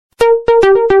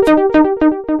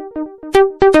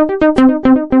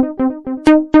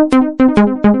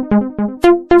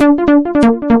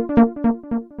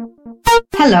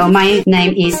My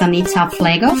name is Anita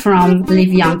Flego from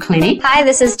Live Young Clinic. Hi,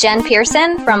 this is Jen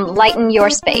Pearson from Lighten Your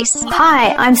Space.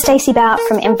 Hi, I'm Stacey Bout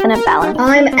from Infinite Balance.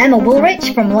 I'm Emma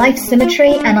Woolrich from Life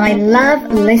Symmetry, and I love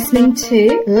listening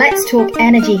to Let's Talk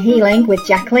Energy Healing with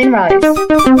Jacqueline Rose.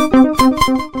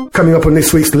 Coming up on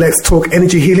this week's Let's Talk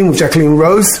Energy Healing with Jacqueline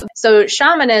Rose. So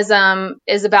shamanism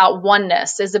is about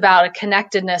oneness, is about a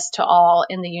connectedness to all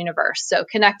in the universe. So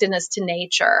connectedness to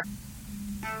nature.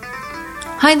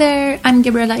 Hi there, I'm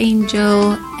Gabriella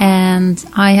Angel, and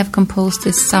I have composed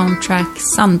this soundtrack,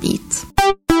 Sunbeat.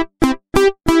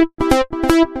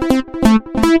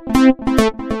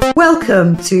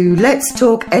 Welcome to Let's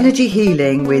Talk Energy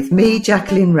Healing with me,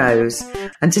 Jacqueline Rose.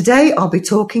 And today I'll be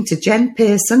talking to Jen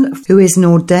Pearson, who is an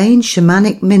ordained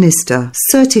shamanic minister,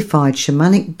 certified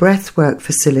shamanic breathwork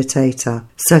facilitator,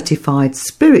 certified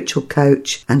spiritual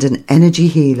coach, and an energy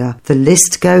healer. The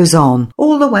list goes on,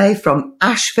 all the way from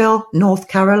Asheville, North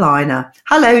Carolina.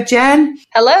 Hello, Jen.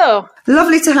 Hello.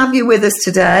 Lovely to have you with us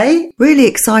today. Really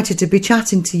excited to be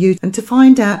chatting to you and to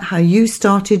find out how you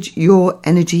started your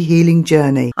energy healing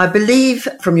journey. I believe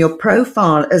from your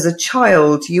profile as a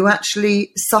child, you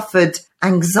actually suffered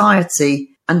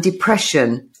anxiety and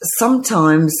depression.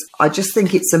 Sometimes I just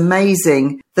think it's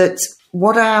amazing that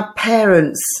what our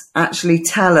parents actually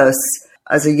tell us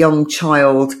as a young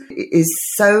child is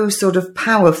so sort of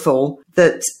powerful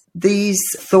that these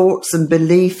thoughts and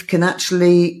belief can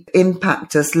actually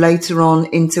impact us later on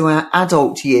into our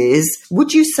adult years.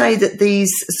 Would you say that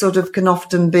these sort of can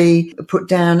often be put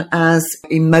down as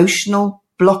emotional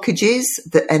blockages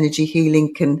that energy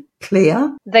healing can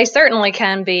clear? They certainly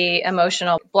can be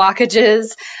emotional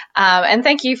blockages. And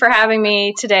thank you for having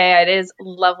me today. It is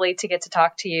lovely to get to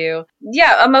talk to you.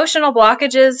 Yeah, emotional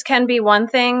blockages can be one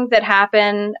thing that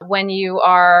happen when you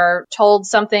are told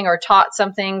something or taught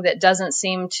something that doesn't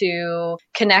seem to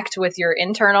connect with your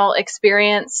internal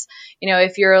experience. You know,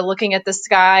 if you're looking at the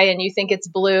sky and you think it's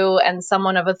blue and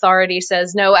someone of authority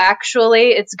says, no,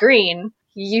 actually it's green,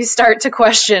 you start to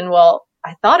question, well,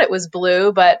 I thought it was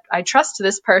blue, but I trust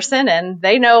this person and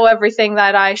they know everything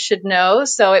that I should know,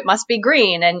 so it must be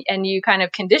green. And you kind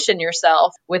of condition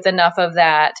yourself with enough of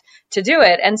that to do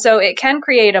it. And so it can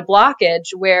create a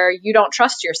blockage where you don't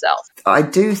trust yourself. I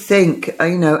do think,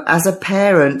 as a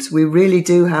parent, we really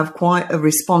do have quite a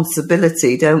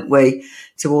responsibility, don't we,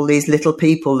 to all these little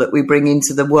people that we bring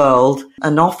into the world.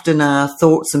 And often our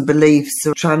thoughts and beliefs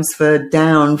are transferred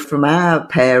down from our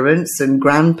parents and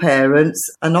grandparents.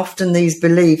 And often these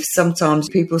beliefs, sometimes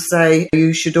people say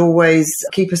you should always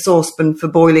keep a saucepan for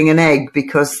boiling an egg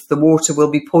because the water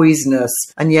will be poisonous.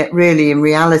 And yet really in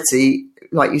reality,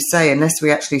 like you say, unless we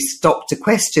actually stop to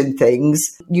question things,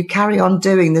 you carry on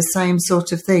doing the same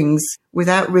sort of things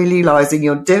without realizing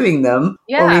you're doing them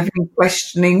or even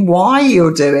questioning why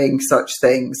you're doing such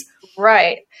things.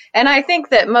 Right. And I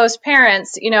think that most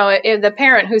parents, the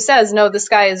parent who says, no, the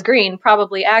sky is green,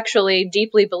 probably actually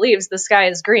deeply believes the sky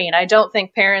is green. I don't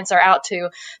think parents are out to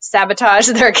sabotage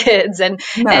their kids they're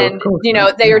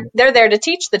there to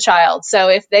teach the child. So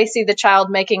if they see the child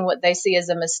making what they see as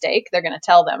a mistake, they're going to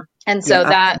tell them. And so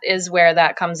that is where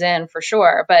that comes in for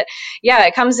sure. But yeah,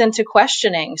 it comes into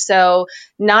questioning. So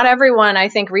not everyone, I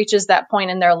think, reaches that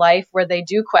point in their life where they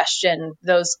do question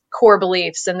those core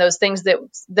beliefs and those things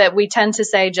that we tend to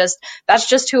say, that's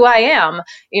just who I am,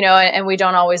 and we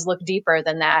don't always look deeper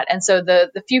than that. And so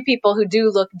the few people who do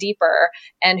look deeper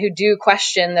and who do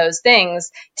question those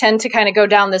things tend to kind of go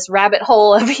down this rabbit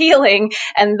hole of healing.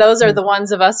 And those are the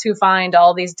ones of us who find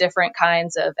all these different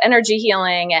kinds of energy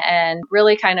healing and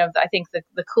really kind of, I think,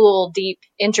 the cool, deep,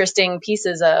 interesting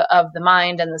pieces of the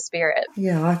mind and the spirit.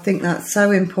 Yeah, I think that's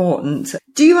so important.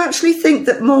 Do you actually think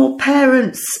that more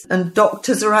parents and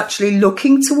doctors are actually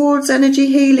looking towards energy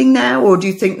healing now, or do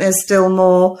you think there's still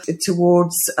more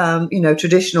towards,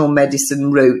 traditional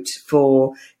medicine route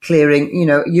for clearing,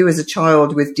 you as a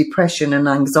child with depression and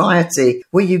anxiety,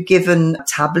 were you given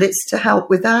tablets to help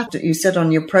with that? You said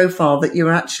on your profile that you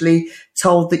were actually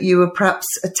told that you were perhaps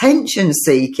attention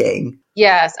seeking.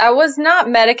 Yes, I was not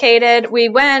medicated. We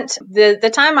went,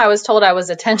 the time I was told I was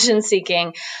attention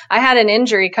seeking, I had an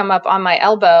injury come up on my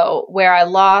elbow where I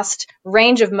lost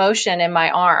range of motion in my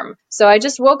arm. So I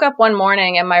just woke up one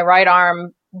morning and my right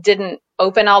arm didn't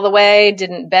open all the way,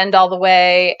 didn't bend all the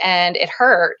way, and it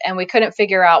hurt, and we couldn't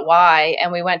figure out why.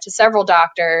 And we went to several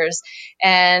doctors,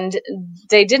 and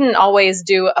they didn't always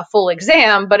do a full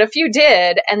exam, but a few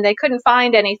did, and they couldn't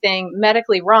find anything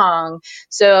medically wrong.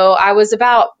 So I was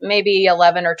about maybe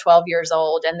 11 or 12 years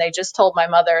old, and they just told my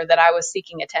mother that I was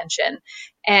seeking attention.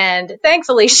 And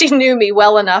thankfully, she knew me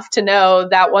well enough to know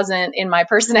that wasn't in my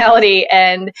personality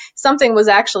and something was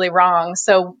actually wrong.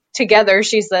 So together,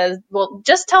 she says, well,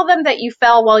 just tell them that you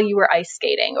fell while you were ice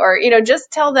skating, or,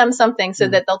 just tell them something so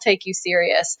that they'll take you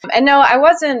serious. And no, I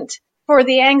wasn't. For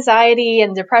the anxiety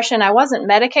and depression, I wasn't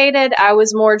medicated. I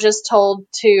was more just told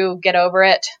to get over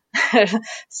it,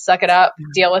 suck it up,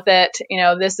 deal with it.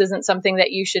 This isn't something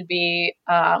that you should be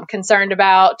concerned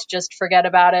about. Just forget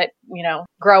about it.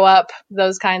 Grow up.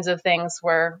 Those kinds of things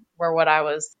were what I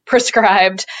was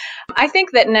prescribed. I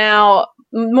think that now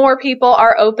more people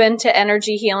are open to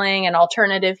energy healing and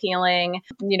alternative healing.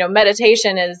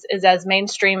 Meditation is as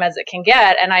mainstream as it can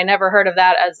get. And I never heard of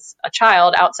that as a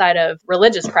child outside of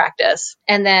religious practice.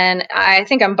 And then I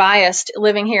think I'm biased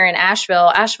living here in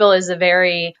Asheville. Asheville is a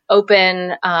very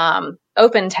open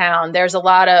town. There's a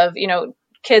lot of,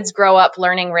 kids grow up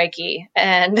learning Reiki,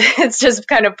 and it's just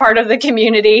kind of part of the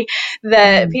community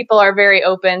that people are very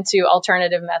open to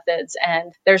alternative methods.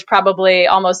 And there's probably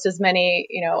almost as many,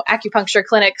 acupuncture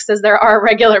clinics as there are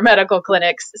regular medical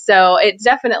clinics. So it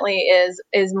definitely is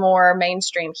more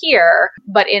mainstream here.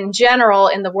 But in general,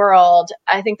 in the world,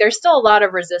 I think there's still a lot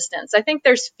of resistance. I think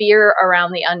there's fear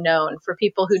around the unknown for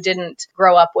people who didn't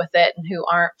grow up with it and who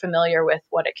aren't familiar with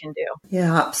what it can do.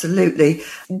 Yeah, absolutely.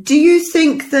 Do you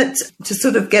think that to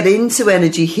sort of get into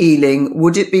energy healing,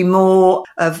 would it be more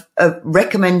of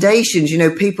recommendations,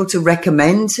 people to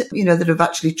recommend, that have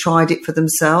actually tried it for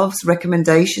themselves,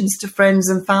 recommendations to friends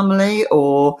and family,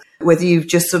 or whether you've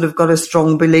just sort of got a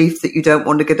strong belief that you don't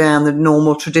want to go down the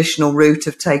normal traditional route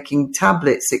of taking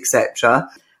tablets, etc.?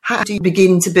 How do you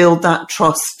begin to build that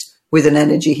trust with an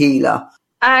energy healer?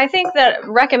 I think that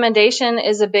recommendation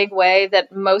is a big way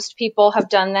that most people have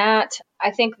done that. I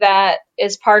think that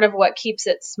is part of what keeps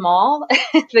it small,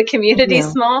 the community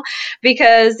small,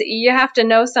 because you have to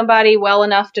know somebody well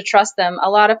enough to trust them. A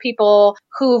lot of people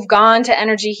who've gone to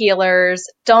energy healers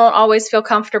don't always feel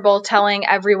comfortable telling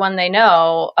everyone they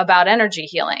know about energy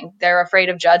healing. They're afraid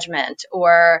of judgment,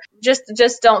 or just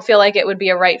don't feel like it would be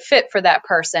a right fit for that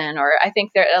person. Or I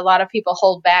think a lot of people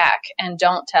hold back and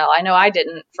don't tell. I know I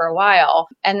didn't for a while.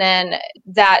 And then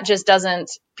that just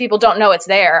people don't know it's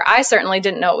there. I certainly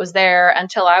didn't know it was there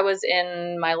until I was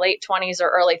in my late 20s or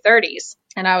early 30s.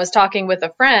 And I was talking with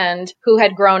a friend who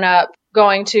had grown up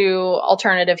going to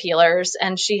alternative healers,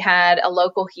 and she had a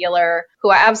local healer who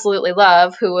I absolutely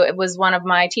love, who was one of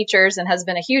my teachers and has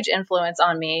been a huge influence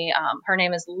on me. Her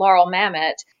name is Laurel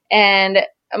Mamet. And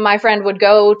my friend would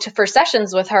go for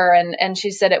sessions with her, and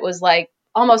she said it was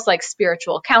almost like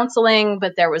spiritual counseling,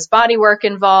 but there was body work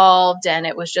involved, and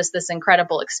it was just this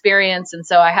incredible experience. And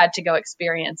so I had to go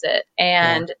experience it.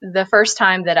 And the first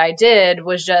time that I did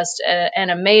was just an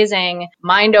amazing,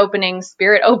 mind-opening,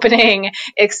 spirit-opening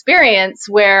experience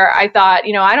where I thought,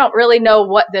 I don't really know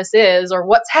what this is or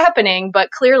what's happening,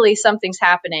 but clearly something's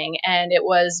happening. And it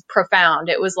was profound.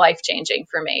 It was life-changing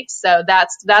for me. So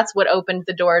that's what opened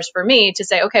the doors for me to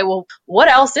say, okay, well, what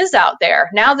else is out there?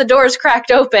 Now the door's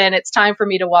cracked open. It's time for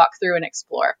me to walk through and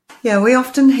explore. Yeah, we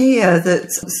often hear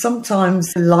that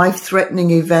sometimes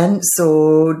life-threatening events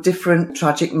or different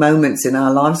tragic moments in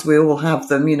our lives, we all have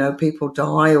them, people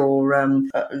die, or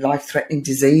life-threatening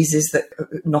diseases that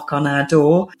knock on our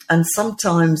door. And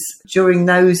sometimes during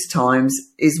those times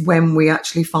is when we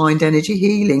actually find energy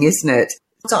healing, isn't it?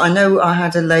 So I know I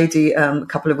had a lady a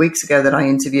couple of weeks ago that I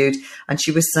interviewed, and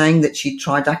she was saying that she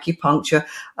tried acupuncture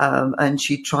and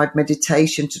she tried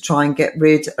meditation to try and get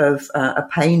rid of a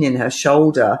pain in her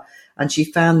shoulder. And she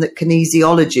found that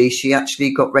kinesiology, she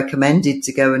actually got recommended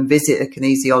to go and visit a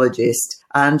kinesiologist.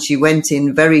 And she went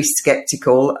in very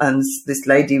skeptical, and this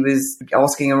lady was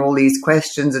asking her all these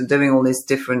questions and doing all this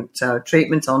different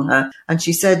treatment on her. And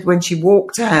she said when she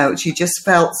walked out, she just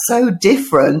felt so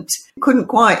different, couldn't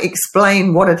quite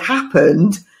explain what had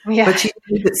happened, but she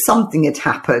knew that something had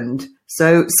happened.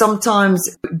 So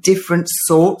sometimes different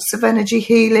sorts of energy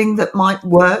healing that might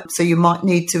work. So you might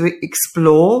need to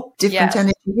explore different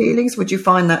energy healings. Would you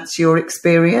find that's your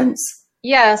experience?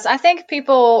 Yes, I think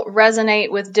people resonate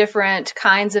with different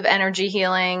kinds of energy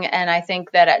healing, and I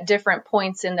think that at different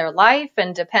points in their life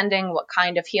and depending what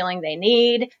kind of healing they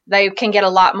need, they can get a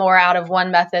lot more out of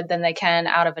one method than they can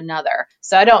out of another.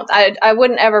 So I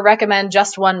wouldn't ever recommend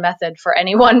just one method for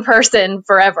any one person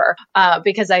forever,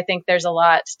 because I think there's a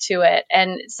lot to it.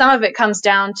 And some of it comes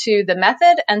down to the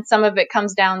method, and some of it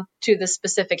comes down to the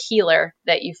specific healer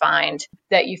that you find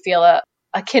that you feel a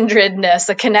kindredness,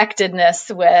 a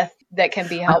connectedness with, that can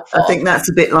be helpful. I think that's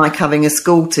a bit like having a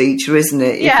school teacher, isn't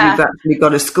it? Yeah. If you've actually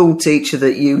got a school teacher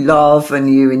that you love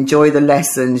and you enjoy the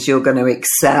lessons, you're going to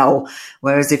excel.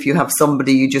 Whereas if you have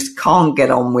somebody you just can't get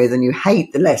on with and you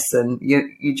hate the lesson,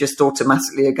 you just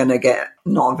automatically are going to get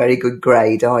not a very good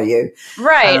grade, are you?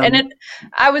 Right. And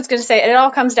I was going to say, it all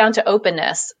comes down to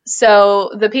openness.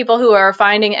 So the people who are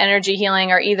finding energy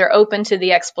healing are either open to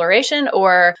the exploration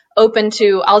or open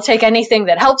to, I'll take anything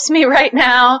that helps me right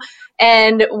now.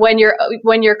 And when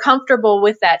you're comfortable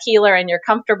with that healer and you're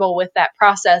comfortable with that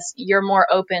process, you're more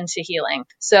open to healing.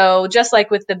 So just like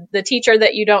with the teacher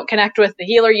that you don't connect with, the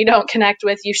healer you don't connect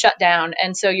with, you shut down.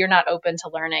 And so you're not open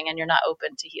to learning and you're not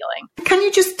open to healing. Can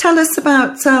you just tell us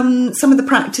about some of the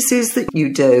practices that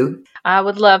you do? I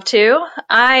would love to.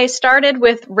 I started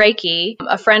with Reiki.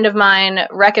 A friend of mine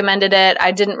recommended it.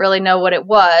 I didn't really know what it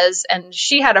was. And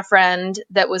she had a friend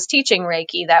that was teaching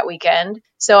Reiki that weekend.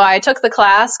 So I took the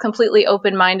class completely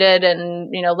open-minded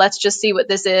and, let's just see what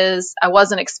this is. I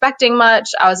wasn't expecting much.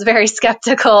 I was very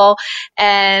skeptical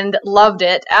and loved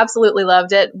it. Absolutely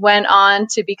loved it. Went on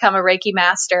to become a Reiki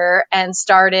master and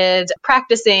started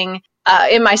practicing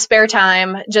in my spare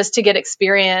time just to get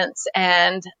experience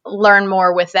and learn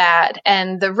more with that.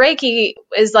 And the Reiki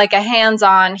is like a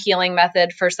hands-on healing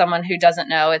method for someone who doesn't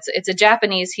know. It's a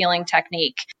Japanese healing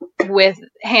technique with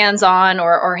hands-on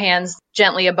or hands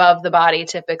gently above the body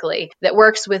typically, that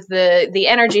works with the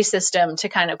energy system to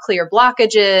kind of clear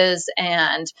blockages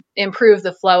and improve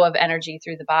the flow of energy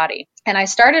through the body. And I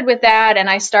started with that, and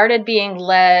I started being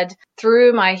led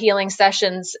through my healing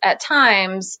sessions at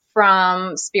times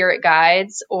from spirit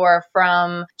guides or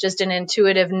from just an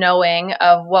intuitive knowing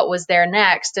of what was there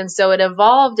next. And so it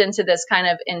evolved into this kind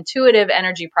of intuitive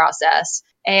energy process.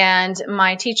 And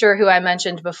my teacher, who I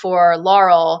mentioned before,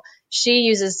 Laurel, she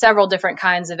uses several different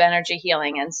kinds of energy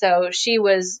healing. And so she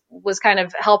was kind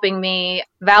of helping me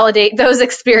validate those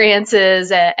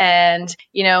experiences and,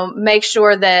 make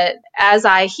sure that as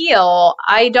I heal,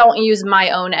 I don't use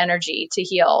my own energy to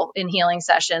heal in healing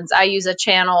sessions. I use a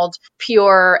channeled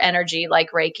pure energy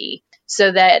like Reiki,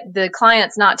 so that the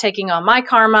client's not taking on my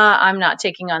karma. I'm not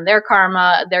taking on their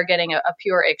karma. They're getting a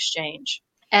pure exchange.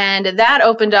 And that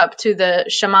opened up to the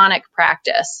shamanic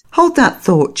practice. Hold that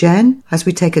thought, Jen, as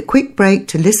we take a quick break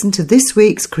to listen to this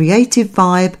week's Creative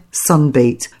Vibe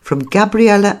Sunbeat from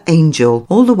Gabriella Angel,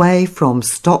 all the way from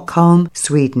Stockholm,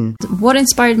 Sweden. What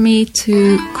inspired me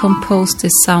to compose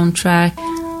this soundtrack?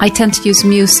 I tend to use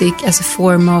music as a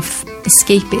form of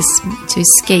escapism, to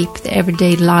escape the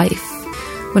everyday life.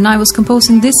 When I was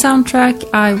composing this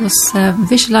soundtrack, I was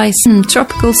visualizing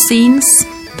tropical scenes,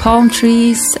 palm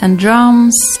trees and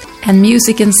drums and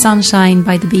music and sunshine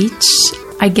by the beach.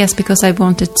 I guess because I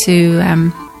wanted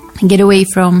to get away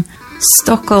from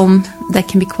Stockholm, that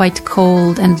can be quite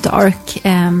cold and dark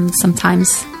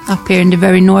sometimes up here in the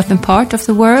very northern part of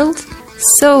the world.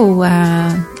 So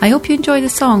I hope you enjoy the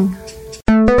song.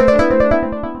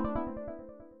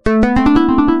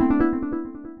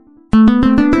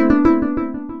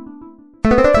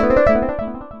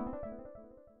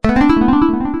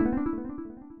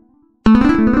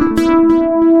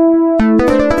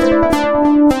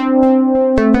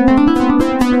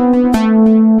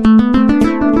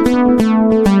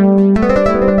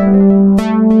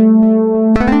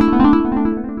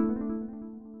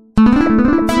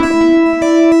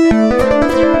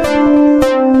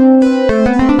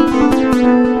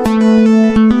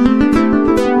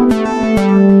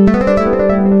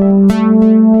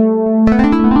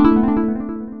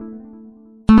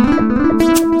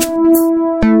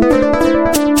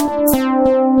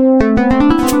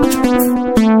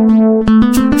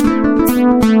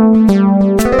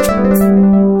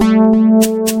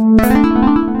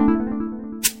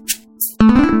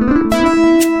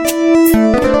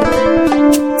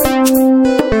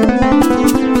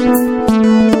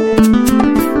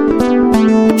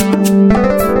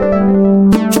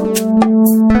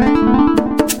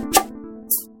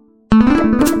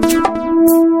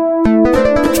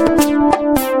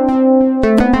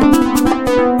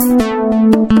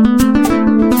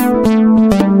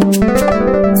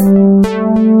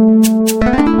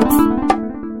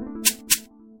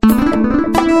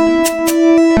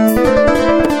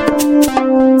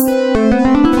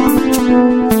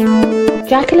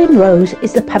 Rosalind Rose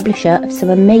is the publisher of some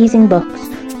amazing books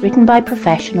written by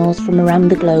professionals from around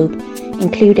the globe,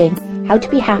 including How to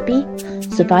Be Happy,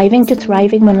 Surviving to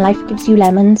Thriving When Life Gives You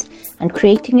Lemons, and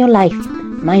Creating Your Life,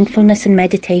 Mindfulness and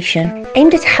Meditation,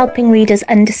 aimed at helping readers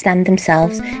understand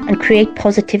themselves and create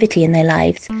positivity in their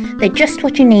lives. They're just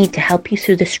what you need to help you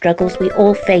through the struggles we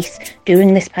all face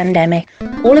during this pandemic.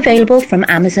 All available from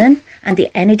Amazon and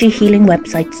the Energy Healing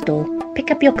website store.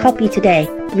 Pick up your copy today.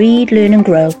 Read, learn and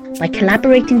grow. By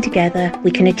collaborating together,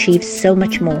 we can achieve so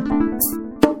much more.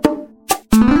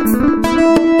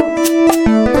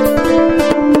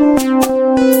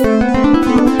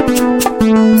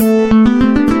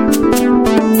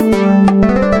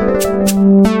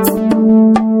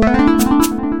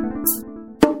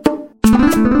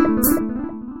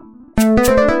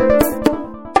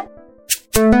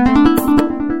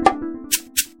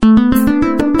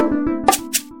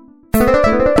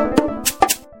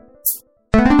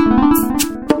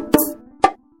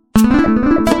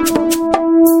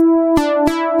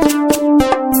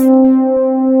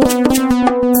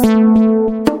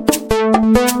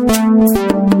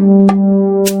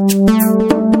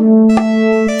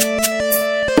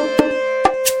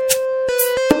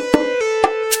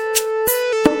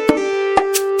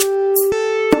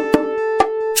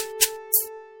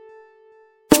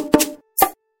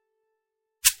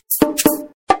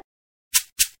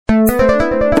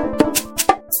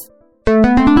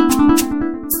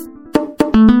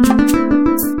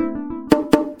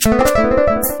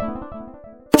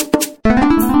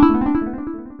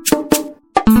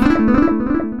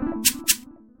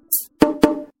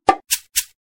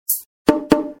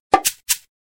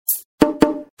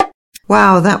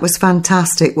 Wow, that was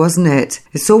fantastic, wasn't it?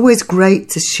 It's always great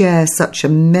to share such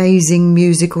amazing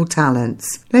musical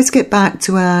talents. Let's get back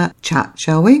to our chat,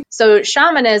 shall we? So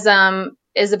shamanism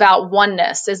is about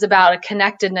oneness, is about a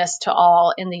connectedness to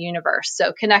all in the universe.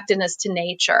 So connectedness to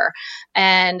nature,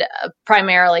 and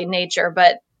primarily nature.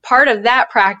 But part of that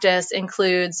practice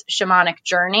includes shamanic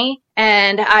journey.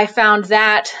 And I found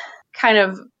that kind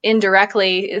of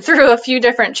indirectly through a few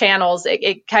different channels.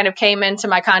 It kind of came into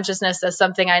my consciousness as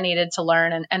something I needed to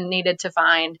learn and needed to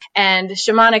find. And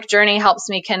shamanic journey helps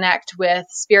me connect with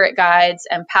spirit guides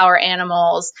and power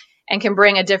animals and can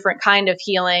bring a different kind of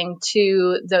healing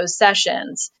to those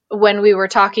sessions. When we were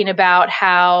talking about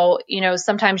how,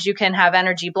 sometimes you can have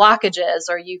energy blockages,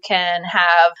 or you can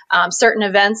have certain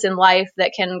events in life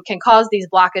that can cause these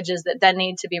blockages that then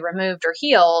need to be removed or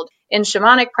healed. In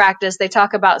shamanic practice, they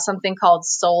talk about something called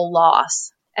soul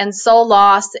loss. And soul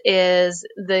loss is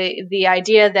the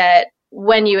idea that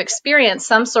when you experience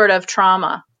some sort of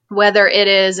trauma, whether it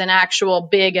is an actual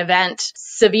big event,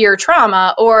 severe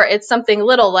trauma, or it's something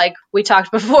little like we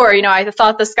talked before, I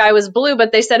thought the sky was blue,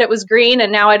 but they said it was green,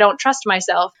 and now I don't trust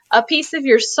myself. A piece of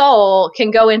your soul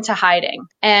can go into hiding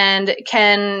and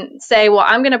can say, well,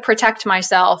 I'm going to protect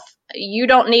myself. You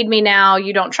don't need me now.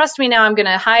 You don't trust me now. I'm going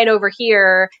to hide over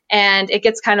here. And it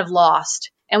gets kind of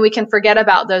lost. And we can forget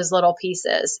about those little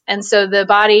pieces. And so the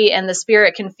body and the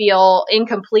spirit can feel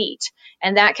incomplete.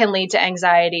 And that can lead to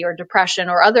anxiety or depression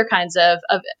or other kinds of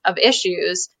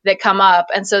issues that come up.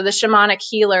 And so the shamanic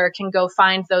healer can go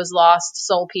find those lost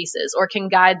soul pieces, or can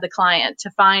guide the client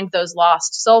to find those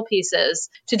lost soul pieces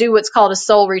to do what's called a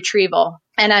soul retrieval.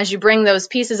 And as you bring those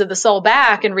pieces of the soul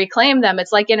back and reclaim them,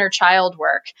 it's like inner child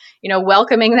work,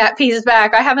 welcoming that piece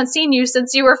back. I haven't seen you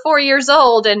since you were 4 years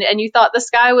old and you thought the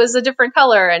sky was a different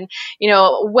color, and,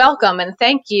 welcome and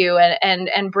thank you,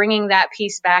 and bringing that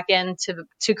piece back in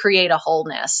to create a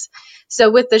wholeness. So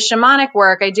with the shamanic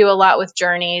work, I do a lot with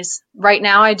journeys. Right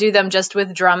now I do them just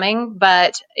with drumming,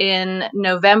 but in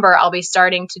November, I'll be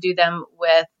starting to do them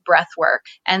with breath work.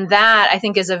 And that, I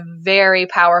think, is a very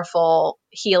powerful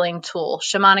healing tool.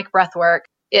 Shamanic breath work,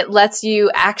 it lets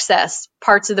you access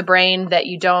parts of the brain that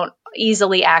you don't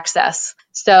easily access.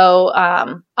 So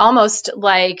almost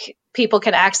like people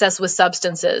can access with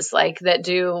substances like that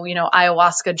do,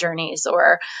 ayahuasca journeys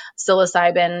or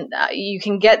psilocybin. You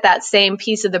can get that same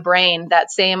piece of the brain,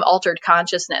 that same altered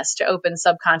consciousness to open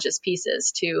subconscious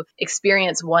pieces, to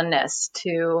experience oneness,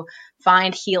 to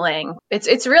find healing.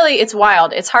 It's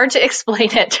wild. It's hard to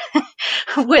explain it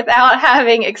without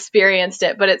having experienced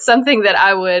it, but it's something that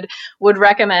I would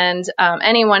recommend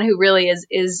anyone who really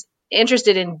is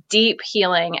interested in deep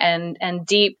healing and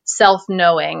deep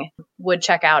self-knowing would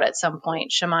check out at some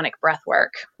point shamanic breath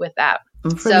work with that.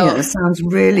 Brilliant. That sounds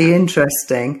really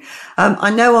interesting. I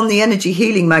know on the Energy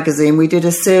Healing magazine, we did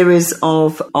a series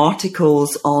of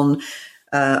articles on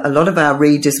a lot of our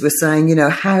readers were saying,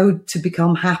 how to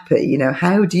become happy,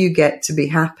 how do you get to be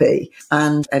happy?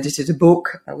 And edited a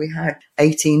book. We had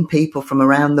 18 people from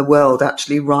around the world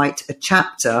actually write a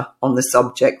chapter on the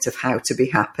subject of how to be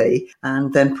happy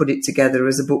and then put it together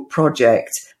as a book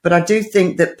project. But I do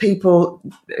think that people,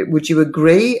 would you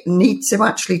agree, need to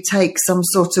actually take some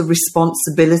sort of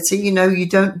responsibility. You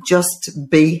don't just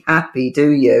be happy,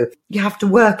 do you? You have to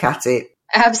work at it.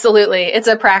 Absolutely. It's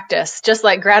a practice, just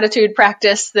like gratitude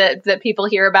practice that people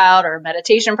hear about, or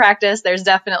meditation practice. There's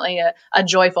definitely a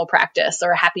joyful practice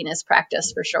or a happiness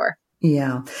practice for sure.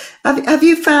 Yeah. Have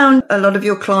you found a lot of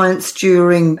your clients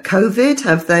during COVID,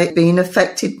 have they been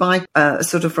affected by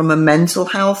sort of from a mental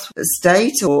health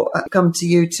state, or come to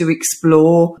you to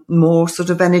explore more sort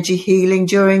of energy healing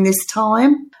during this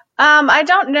time? I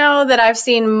don't know that I've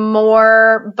seen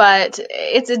more, but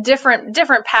it's a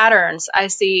different patterns. I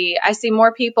see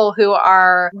more people who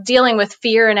are dealing with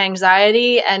fear and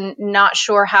anxiety and not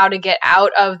sure how to get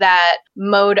out of that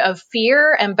mode of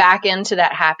fear and back into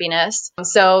that happiness.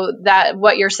 So that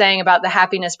what you're saying about the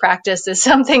happiness practice is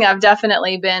something I've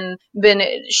definitely been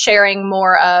sharing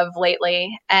more of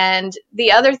lately. And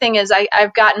the other thing is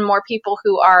I've gotten more people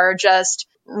who are just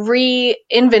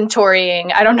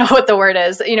re-inventorying, I don't know what the word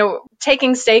is,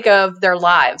 taking stock of their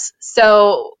lives.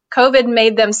 So COVID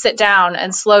made them sit down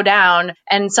and slow down,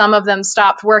 and some of them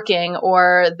stopped working,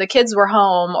 or the kids were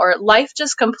home, or life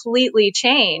just completely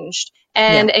changed.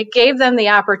 And it gave them the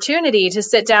opportunity to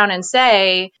sit down and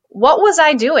say, what was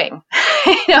I doing?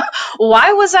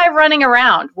 Why was I running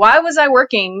around? Why was I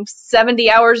working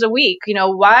 70 hours a week?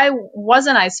 Why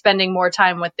wasn't I spending more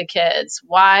time with the kids?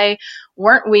 Why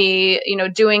weren't we,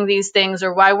 doing these things?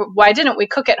 Or why didn't we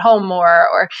cook at home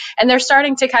more? And they're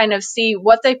starting to kind of see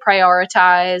what they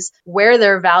prioritize, where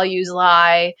their values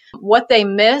lie, what they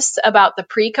miss about the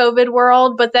pre-COVID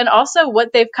world, but then also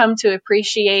what they've come to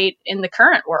appreciate in the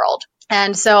current world.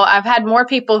 And so I've had more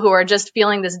people who are just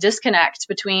feeling this disconnect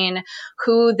between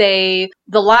the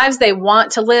lives they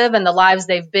want to live and the lives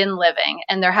they've been living.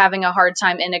 And they're having a hard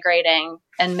time integrating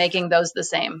and making those the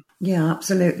same. Yeah,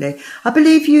 absolutely. I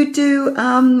believe you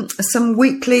do some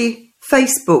weekly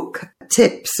Facebook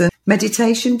tips and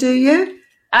meditation, do you?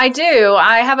 I do.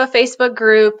 I have a Facebook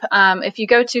group. If you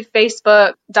go to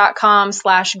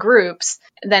facebook.com/groups,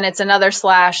 then it's another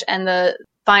slash, and the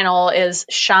final is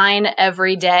Shine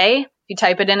Every Day. You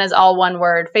type it in as all one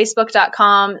word,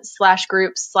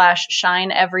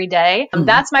 facebook.com/groups/Shine Every Day.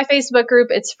 That's my Facebook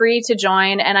group. It's free to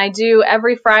join. And I do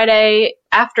every Friday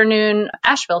afternoon,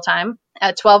 Asheville time,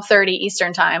 at 12:30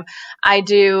 Eastern time. I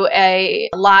do a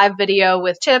live video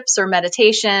with tips or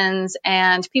meditations,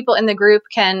 and people in the group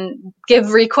can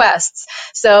give requests.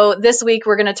 So this week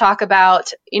we're going to talk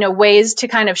about, ways to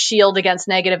kind of shield against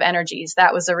negative energies.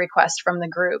 That was a request from the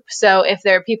group. So if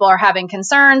people are having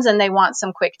concerns and they want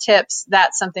some quick tips,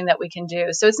 that's something that we can do.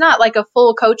 So it's not like a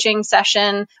full coaching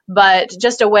session, but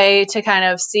just a way to kind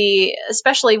of see,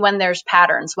 especially when there's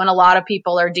patterns, when a lot of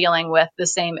people are dealing with the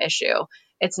same issue.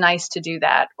 It's nice to do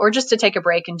that, or just to take a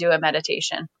break and do a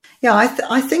meditation. Yeah,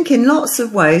 I think in lots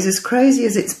of ways, as crazy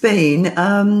as it's been,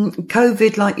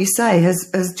 COVID, like you say,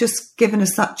 has just given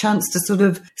us that chance to sort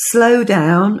of slow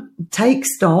down, take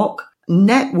stock,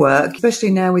 network, especially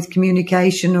now with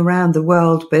communication around the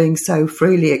world being so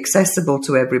freely accessible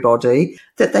to everybody,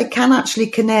 that they can actually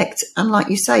connect and, like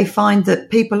you say, find that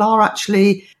people are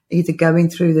actually either going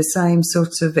through the same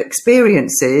sort of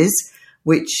experiences,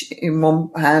 which in one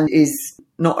hand is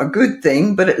not a good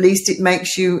thing, but at least it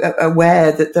makes you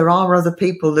aware that there are other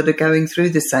people that are going through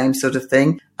the same sort of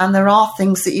thing. And there are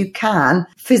things that you can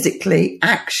physically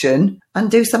action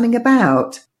and do something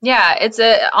about. Yeah,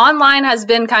 online has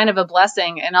been kind of a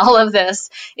blessing in all of this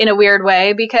in a weird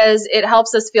way, because it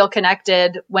helps us feel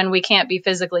connected when we can't be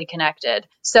physically connected.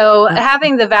 So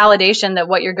having the validation that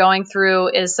what you're going through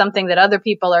is something that other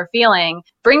people are feeling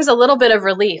brings a little bit of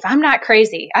relief. I'm not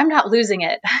crazy. I'm not losing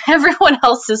it. Everyone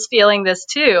else is feeling this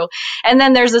too. And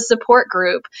then there's a support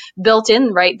group built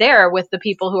in right there with the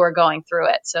people who are going through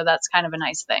it. So that's kind of a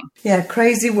nice thing. Yeah,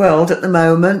 crazy world at the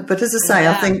moment. But as I say,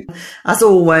 I think, as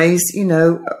always,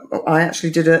 I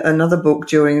actually did another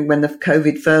book when the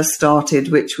COVID first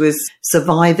started, which was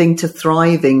Surviving to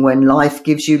Thriving When Life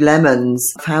Gives You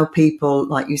Lemons. How people,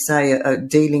 like you say, are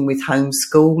dealing with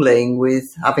homeschooling, with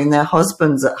having their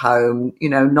husbands at home,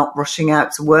 not rushing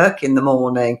out to work in the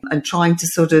morning, and trying to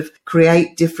sort of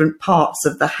create different parts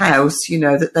of the house,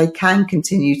 that they can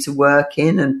continue to work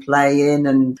in and play in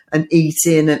and eat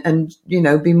in and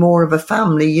be more of a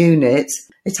family unit.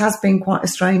 it has been quite a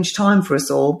strange time for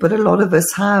us all, but a lot of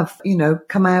us have,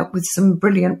 come out with some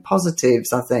brilliant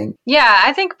positives, I think. Yeah,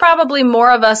 I think probably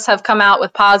more of us have come out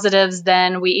with positives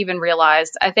than we even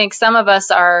realized. I think some of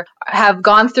us have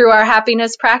gone through our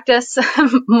happiness practice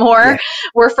more. Yeah.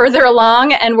 We're further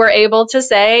along and we're able to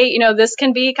say, this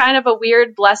can be kind of a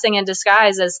weird blessing in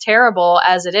disguise, as terrible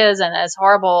as it is and as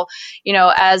horrible,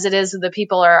 as it is, the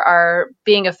people are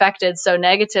being affected so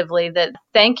negatively, that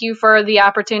thank you for the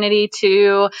opportunity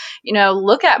to,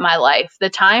 look at my life, the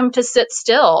time to sit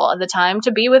still, the time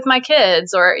to be with my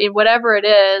kids, or whatever it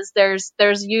is.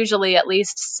 There's usually at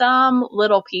least some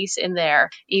little piece in there,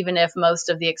 even if most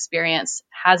of the experience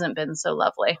hasn't been so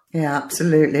lovely. Yeah,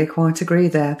 absolutely. I quite agree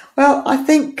there. Well, I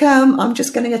think I'm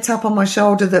just getting a tap on my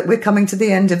shoulder that we're coming to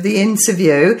the end of the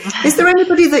interview. Is there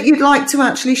anybody that you'd like to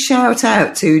actually shout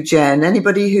out to, Jen?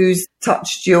 Anybody who's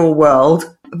touched your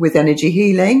world with energy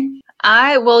healing?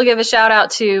 I will give a shout out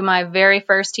to my very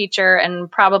first teacher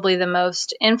and probably the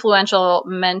most influential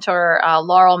mentor,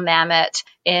 Laurel Mamet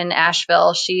in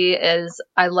Asheville.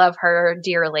 I love her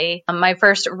dearly. My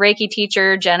first Reiki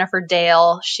teacher, Jennifer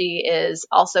Dale, she is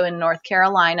also in North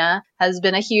Carolina, has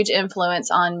been a huge influence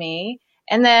on me.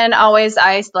 And then always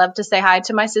I love to say hi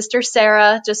to my sister,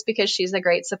 Sarah, just because she's a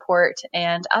great support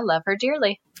and I love her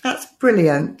dearly. That's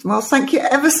brilliant. Well, thank you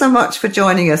ever so much for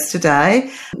joining us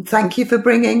today. Thank you for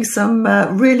bringing some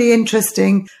really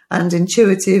interesting and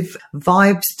intuitive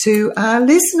vibes to our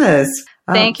listeners.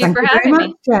 Thank you for having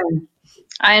me. Jen.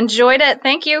 I enjoyed it.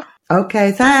 Thank you.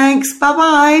 Okay, thanks.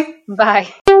 Bye-bye.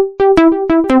 Bye.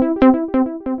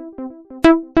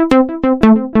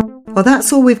 Well,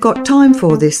 that's all we've got time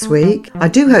for this week. I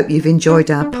do hope you've enjoyed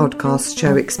our podcast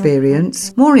show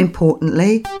experience. More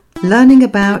importantly, learning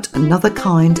about another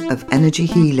kind of energy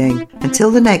healing.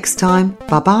 Until the next time,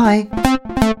 bye-bye.